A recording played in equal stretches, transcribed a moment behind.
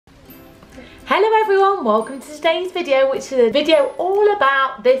Hello everyone, welcome to today's video, which is a video all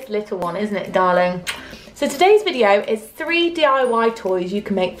about this little one, isn't it, darling? So today's video is 3 DIY toys you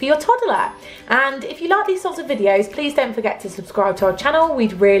can make for your toddler. And if you like these sorts of videos, please don't forget to subscribe to our channel.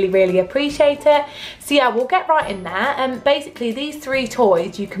 We'd really appreciate it. So yeah, we'll get right in there. And basically these 3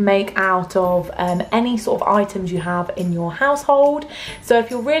 toys you can make out of any sort of items you have in your household. So if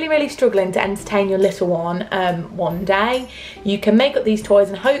you're really struggling to entertain your little one one day, you can make up these toys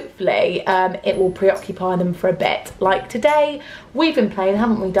and hopefully it will preoccupy them for a bit. Like today, we've been playing,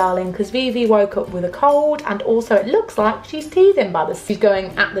 haven't we, darling? Because Vivi woke up with a cold and also it looks like she's teething by the... She's going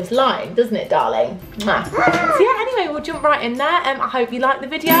at this line, doesn't it, darling? So yeah, anyway, we'll jump right in there. I hope you like the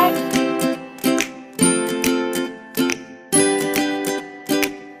video.